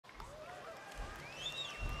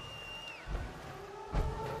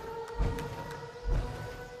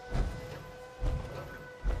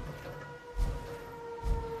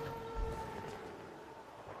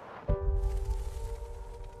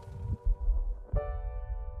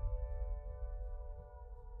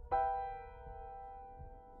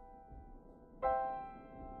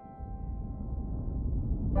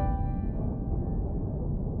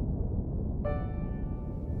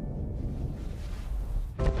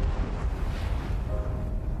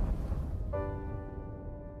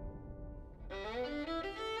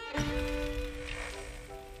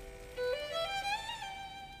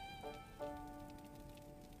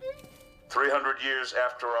300 years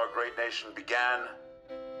after our great nation began,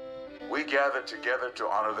 we gathered together to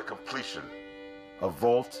honor the completion of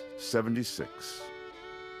Vault 76.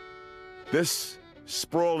 This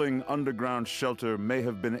sprawling underground shelter may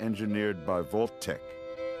have been engineered by Vault-Tec,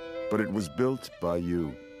 but it was built by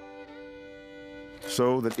you.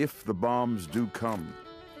 So that if the bombs do come,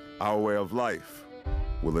 our way of life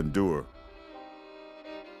will endure.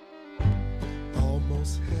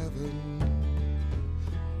 Almost heaven,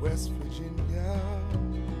 West Virginia,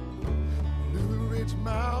 Blue Ridge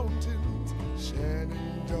Mountains,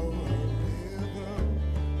 Shenandoah River.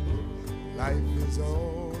 Life is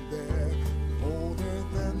all there, older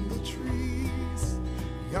than the trees,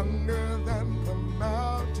 younger than the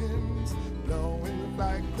mountains, blowing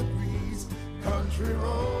like the breeze. Country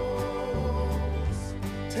roads,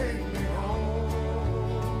 take me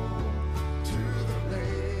home to the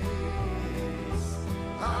place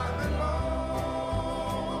I belong.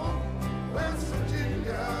 West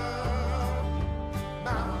Virginia,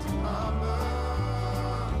 Mountain Mama,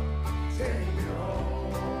 take me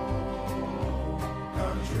home.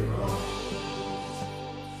 Country roads,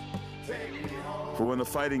 take me home. For when the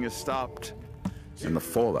fighting is stopped and the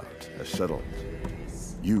fallout has settled,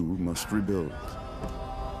 you must rebuild.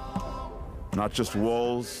 Not just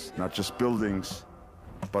walls, not just buildings,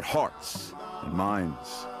 but hearts and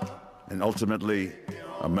minds, and ultimately,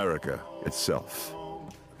 America itself.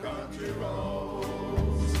 Country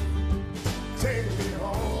roads, take me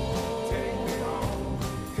home,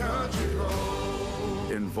 country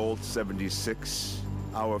roads. In Vault 76,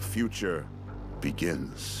 our future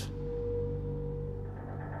begins.